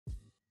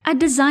A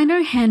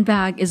designer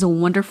handbag is a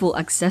wonderful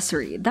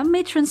accessory that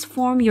may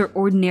transform your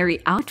ordinary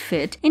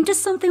outfit into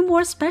something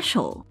more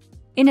special.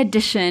 In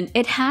addition,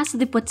 it has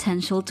the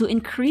potential to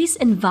increase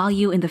in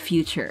value in the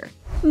future,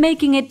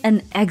 making it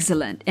an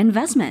excellent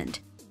investment.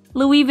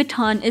 Louis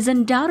Vuitton is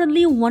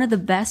undoubtedly one of the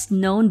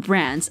best-known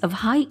brands of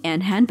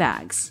high-end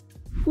handbags.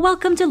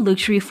 Welcome to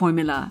Luxury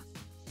Formula.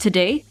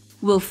 Today,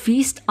 we'll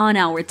feast on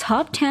our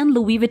top 10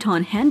 Louis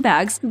Vuitton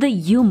handbags that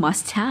you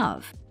must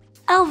have.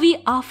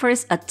 LV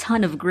offers a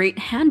ton of great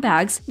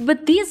handbags,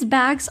 but these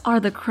bags are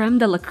the creme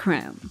de la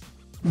creme.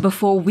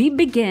 Before we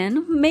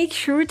begin, make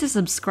sure to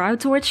subscribe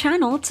to our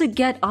channel to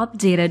get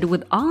updated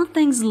with all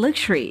things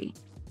luxury.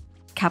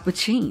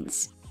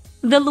 Capuchins.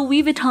 The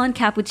Louis Vuitton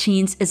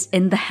Capuchins is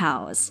in the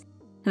house.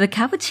 The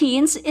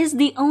Capuchins is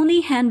the only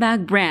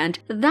handbag brand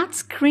that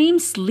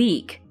screams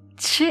sleek,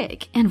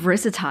 chic, and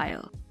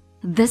versatile.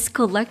 This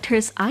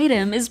collector's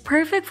item is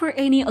perfect for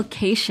any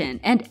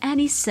occasion and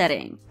any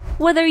setting,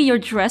 whether you're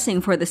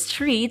dressing for the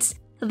streets,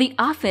 the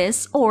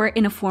office, or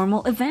in a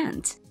formal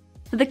event.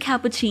 The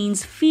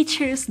Capuchins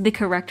features the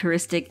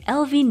characteristic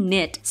LV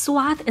knit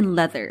swath in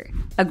leather,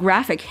 a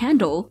graphic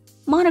handle,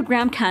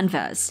 monogram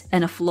canvas,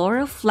 and a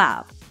floral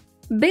flap.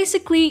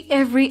 Basically,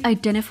 every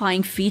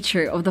identifying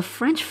feature of the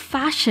French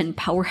fashion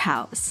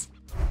powerhouse.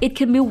 It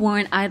can be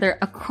worn either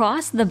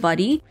across the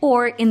body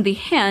or in the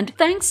hand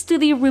thanks to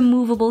the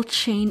removable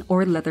chain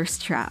or leather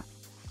strap.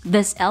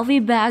 This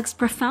LV bag's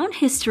profound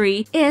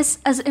history is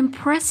as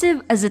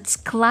impressive as its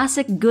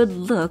classic good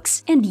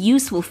looks and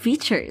useful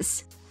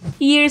features.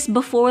 Years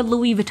before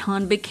Louis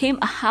Vuitton became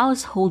a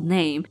household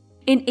name,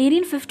 in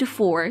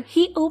 1854,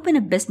 he opened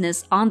a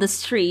business on the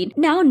street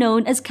now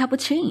known as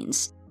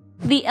Capuchins.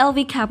 The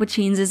LV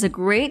Capuchins is a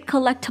great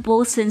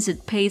collectible since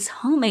it pays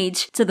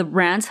homage to the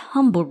brand's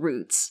humble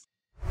roots.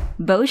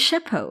 Beau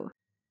Chapeau.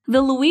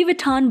 The Louis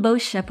Vuitton Beau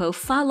Chapeau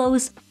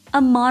follows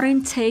a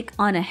modern take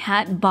on a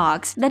hat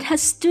box that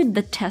has stood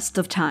the test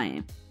of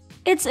time.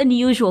 Its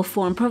unusual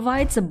form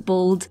provides a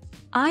bold,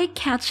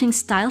 eye-catching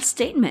style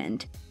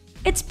statement.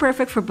 It's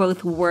perfect for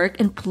both work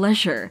and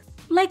pleasure,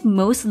 like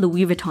most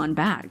Louis Vuitton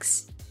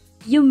bags.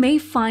 You may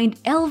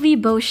find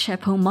LV Beau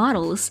Chapeau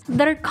models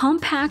that are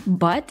compact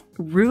but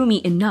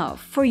roomy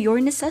enough for your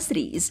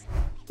necessities.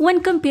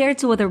 When compared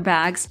to other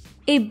bags,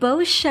 a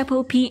Beau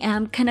Chapeau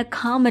PM can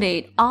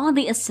accommodate all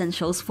the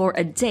essentials for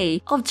a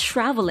day of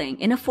traveling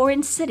in a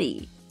foreign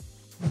city.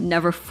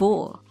 Never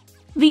Full.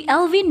 The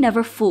LV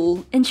Never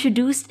Full,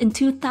 introduced in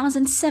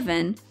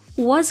 2007,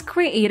 was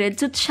created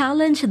to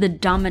challenge the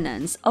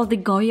dominance of the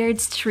Goyard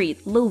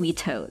Street Louis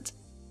tote.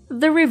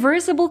 The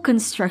reversible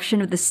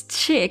construction of this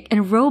chic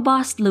and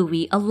robust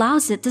Louis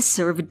allows it to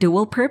serve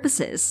dual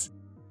purposes.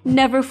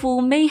 Never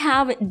Full may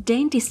have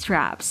dainty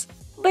straps,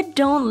 but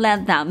don't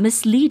let that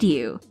mislead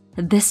you.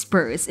 This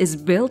purse is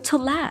built to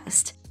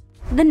last.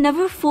 The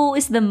Never Full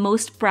is the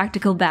most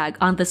practical bag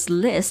on this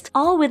list,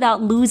 all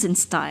without losing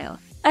style,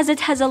 as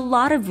it has a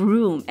lot of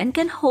room and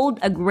can hold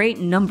a great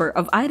number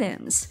of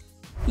items.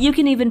 You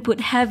can even put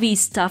heavy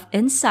stuff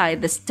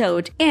inside this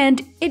tote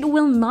and it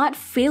will not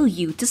fail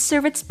you to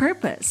serve its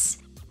purpose.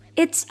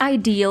 It's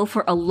ideal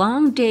for a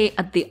long day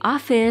at the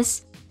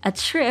office, a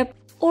trip,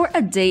 or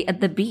a day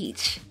at the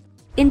beach.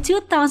 In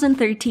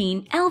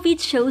 2013, LV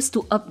chose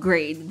to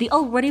upgrade the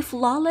already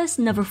flawless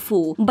Never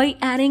Full by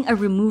adding a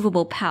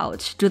removable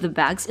pouch to the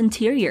bag's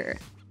interior.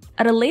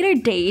 At a later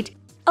date,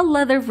 a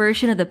leather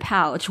version of the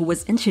pouch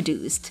was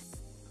introduced.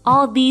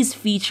 All these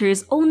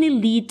features only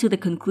lead to the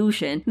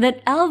conclusion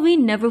that LV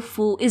Never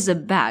Full is a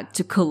bag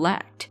to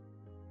collect.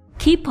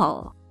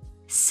 Keepall.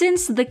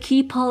 Since the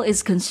keepall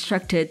is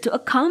constructed to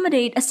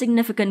accommodate a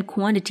significant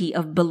quantity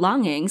of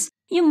belongings,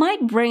 you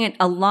might bring it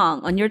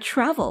along on your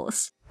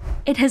travels.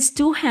 It has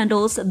two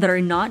handles that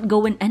are not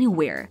going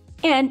anywhere,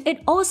 and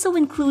it also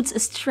includes a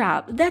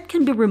strap that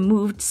can be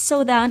removed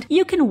so that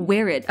you can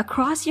wear it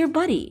across your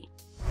body.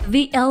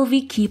 The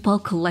LV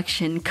Keepall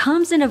collection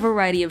comes in a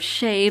variety of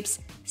shapes,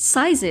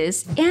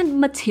 sizes, and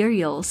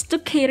materials to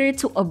cater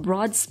to a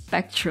broad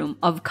spectrum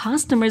of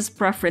customers'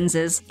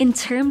 preferences in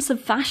terms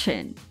of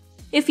fashion.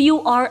 If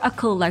you are a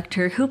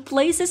collector who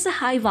places a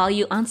high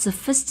value on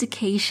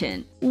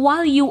sophistication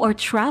while you are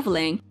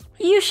traveling,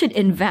 you should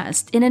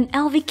invest in an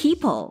LV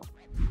Keepall.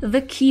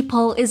 The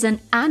Keepall is an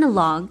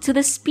analog to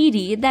the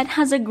Speedy that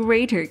has a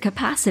greater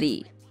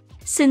capacity.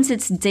 Since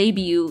its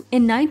debut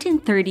in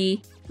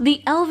 1930,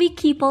 the LV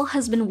Keepall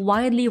has been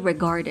widely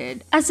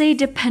regarded as a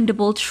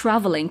dependable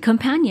traveling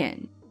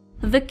companion.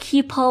 The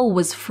Keepall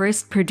was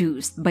first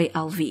produced by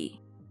LV.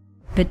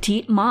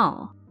 Petite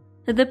Malle.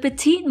 The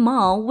Petite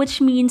Malle, which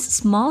means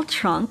small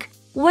trunk,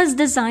 was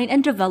designed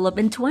and developed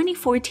in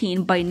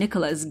 2014 by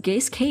Nicolas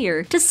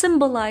Ghesquière to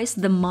symbolize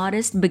the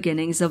modest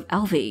beginnings of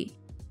LV.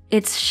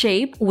 Its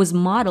shape was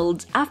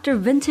modeled after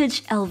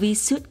vintage LV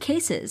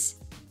suitcases.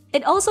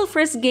 It also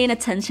first gained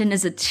attention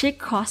as a chic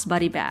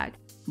crossbody bag,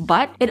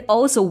 but it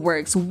also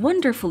works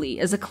wonderfully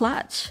as a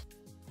clutch.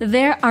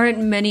 There aren't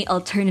many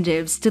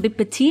alternatives to the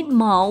Petite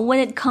Malle when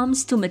it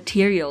comes to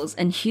materials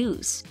and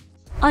hues.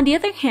 On the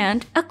other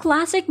hand, a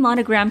classic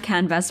monogram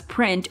canvas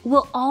print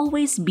will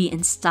always be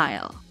in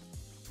style.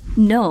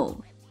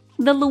 Noe.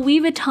 The Louis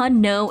Vuitton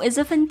Noe is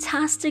a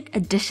fantastic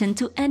addition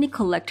to any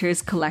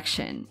collector's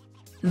collection.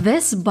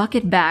 This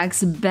bucket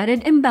bag's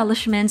beaded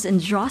embellishments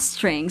and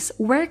drawstrings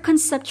were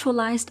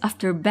conceptualized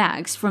after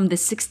bags from the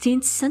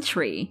 16th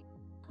century.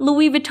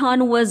 Louis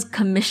Vuitton was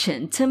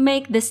commissioned to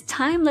make this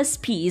timeless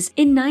piece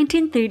in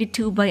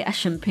 1932 by a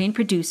champagne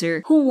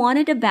producer who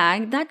wanted a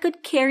bag that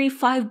could carry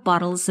 5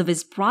 bottles of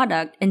his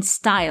product in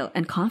style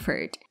and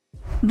comfort.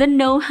 The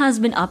Noe has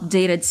been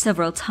updated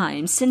several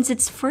times since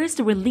its first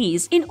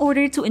release in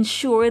order to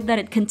ensure that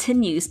it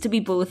continues to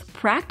be both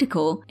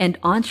practical and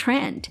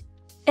on-trend.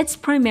 Its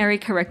primary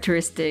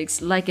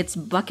characteristics, like its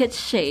bucket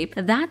shape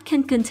that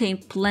can contain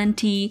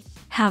plenty,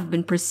 have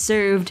been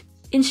preserved,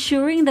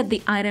 ensuring that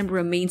the item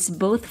remains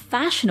both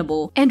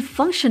fashionable and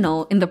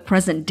functional in the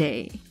present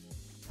day.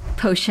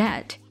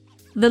 Pochette.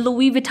 The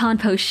Louis Vuitton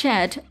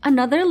Pochette,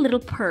 another little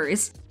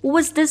purse,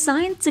 was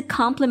designed to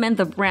complement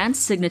the brand's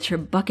signature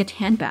bucket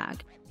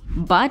handbag.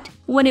 But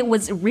when it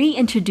was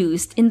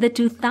reintroduced in the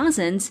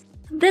 2000s,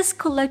 this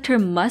collector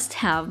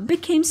must-have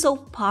became so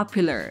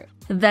popular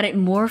that it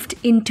morphed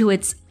into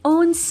its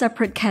own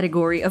separate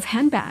category of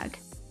handbag.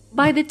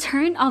 By the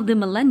turn of the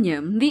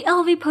millennium, the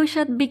LV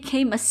Pochette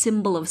became a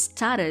symbol of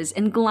status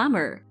and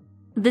glamour.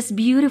 This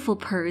beautiful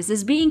purse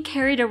is being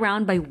carried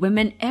around by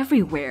women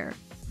everywhere.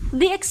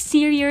 The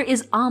exterior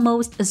is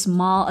almost as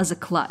small as a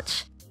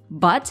clutch,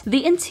 but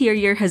the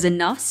interior has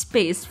enough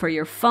space for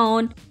your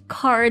phone,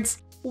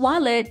 cards,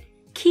 wallet,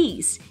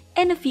 keys,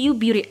 and a few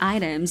beauty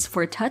items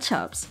for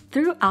touch-ups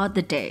throughout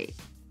the day.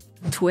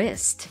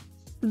 Twist.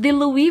 The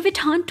Louis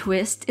Vuitton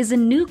Twist is a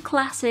new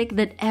classic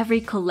that every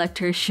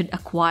collector should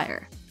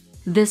acquire.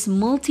 This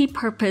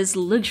multi-purpose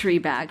luxury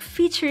bag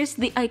features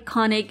the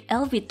iconic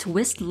LV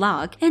twist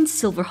lock and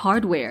silver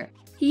hardware,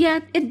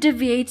 yet it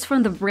deviates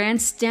from the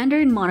brand's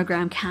standard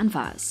monogram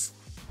canvas.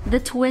 The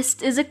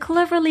Twist is a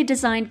cleverly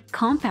designed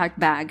compact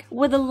bag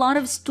with a lot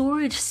of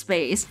storage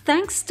space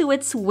thanks to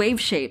its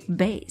wave-shaped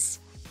base.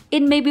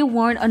 It may be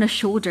worn on the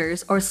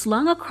shoulders or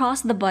slung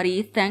across the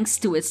body thanks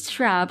to its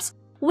straps,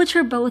 which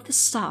are both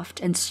soft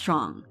and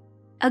strong.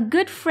 A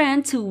good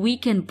friend to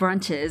weekend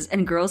brunches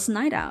and girls'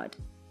 night out.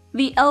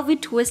 The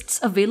LV Twist's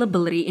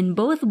availability in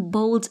both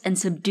bold and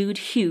subdued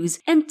hues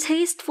and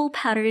tasteful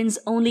patterns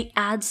only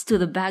adds to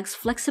the bag's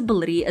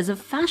flexibility as a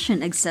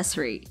fashion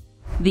accessory.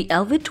 The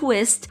LV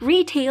Twist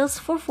retails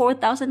for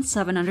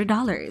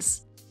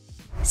 $4,700.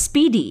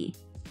 Speedy.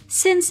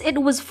 Since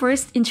it was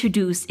first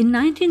introduced in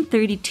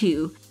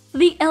 1932,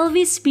 the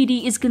LV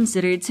Speedy is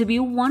considered to be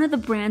one of the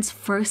brand's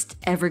first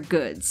ever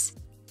goods.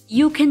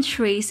 You can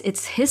trace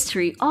its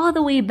history all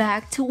the way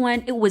back to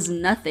when it was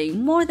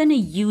nothing more than a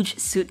huge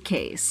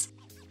suitcase.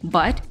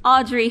 But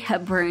Audrey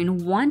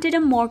Hepburn wanted a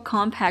more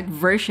compact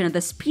version of the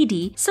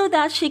Speedy so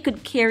that she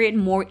could carry it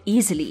more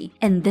easily,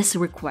 and this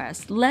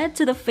request led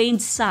to the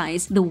famed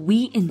size that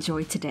we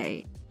enjoy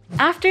today.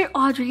 After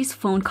Audrey's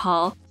phone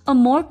call, a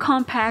more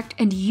compact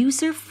and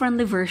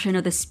user-friendly version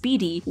of the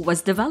Speedy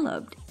was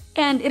developed,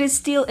 and it is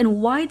still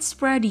in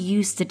widespread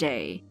use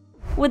today.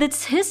 With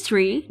its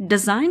history,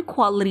 design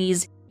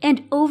qualities,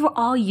 and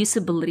overall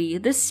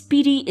usability, the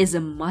Speedy is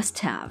a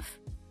must-have.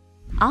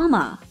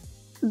 Alma.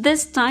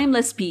 This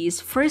timeless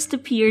piece first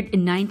appeared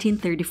in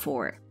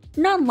 1934,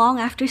 not long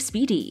after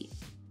Speedy.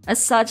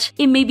 As such,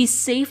 it may be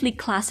safely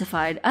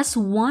classified as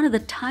one of the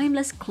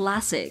timeless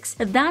classics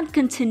that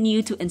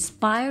continue to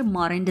inspire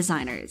modern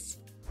designers.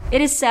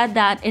 It is said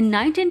that in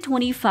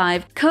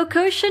 1925,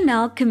 Coco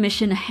Chanel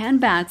commissioned a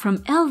handbag from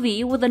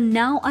LV with a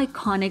now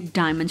iconic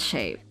diamond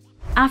shape.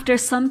 After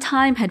some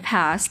time had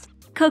passed,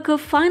 Coco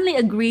finally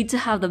agreed to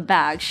have the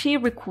bag she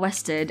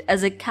requested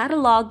as a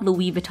catalog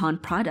Louis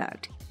Vuitton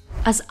product.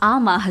 As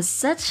Alma has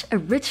such a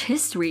rich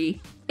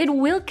history, it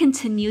will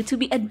continue to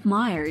be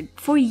admired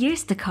for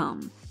years to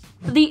come.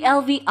 The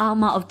LV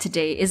Alma of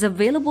today is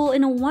available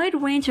in a wide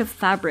range of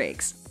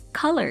fabrics,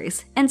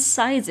 colors, and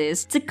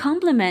sizes to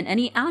complement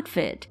any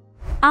outfit.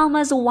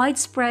 Alma's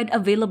widespread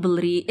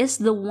availability is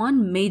the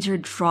one major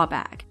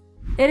drawback.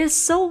 It is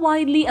so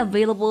widely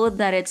available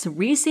that its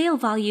resale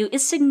value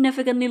is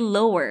significantly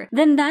lower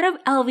than that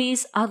of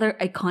LV's other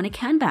iconic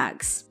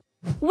handbags.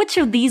 Which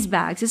of these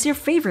bags is your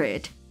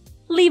favorite?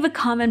 Leave a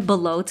comment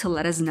below to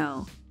let us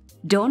know.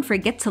 Don't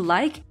forget to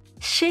like,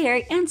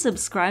 share, and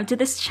subscribe to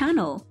this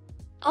channel.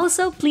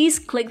 Also, please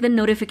click the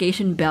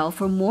notification bell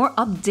for more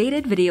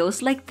updated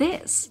videos like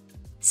this.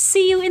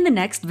 See you in the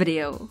next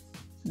video.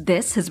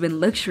 This has been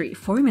Luxury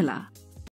Formula.